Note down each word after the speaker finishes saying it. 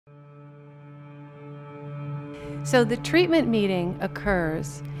So the treatment meeting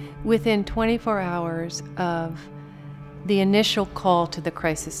occurs within 24 hours of the initial call to the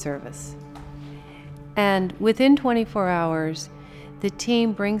crisis service. And within 24 hours, the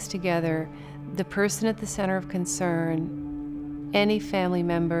team brings together the person at the center of concern, any family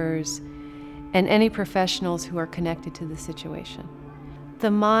members, and any professionals who are connected to the situation.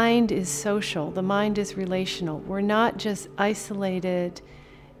 The mind is social, the mind is relational. We're not just isolated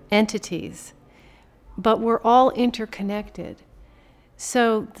entities, but we're all interconnected.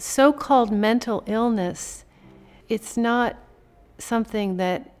 So the so-called mental illness, it's not something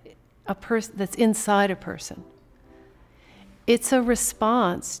that that's inside a person. It's a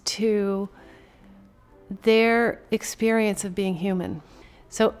response to their experience of being human.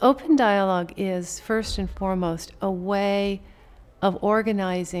 So open dialogue is, first and foremost, a way of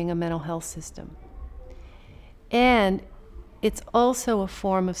organizing a mental health system. And it's also a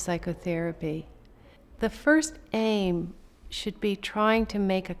form of psychotherapy. The first aim should be trying to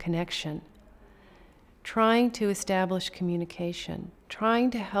make a connection, trying to establish communication,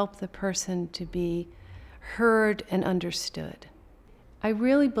 trying to help the person to be heard and understood. I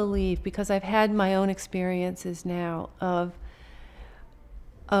really believe, because I've had my own experiences now of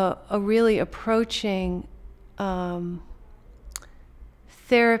a really approaching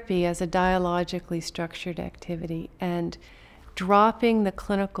therapy as a dialogically structured activity and dropping the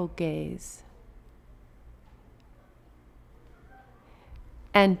clinical gaze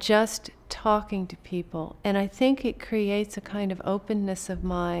and just talking to people. And I think it creates a kind of openness of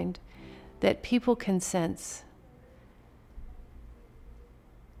mind that people can sense.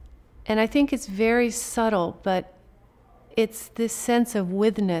 And I think it's very subtle, but it's this sense of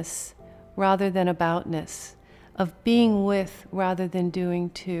withness rather than aboutness, of being with rather than doing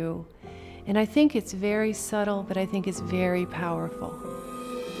to. And I think it's very subtle, but I think it's very powerful.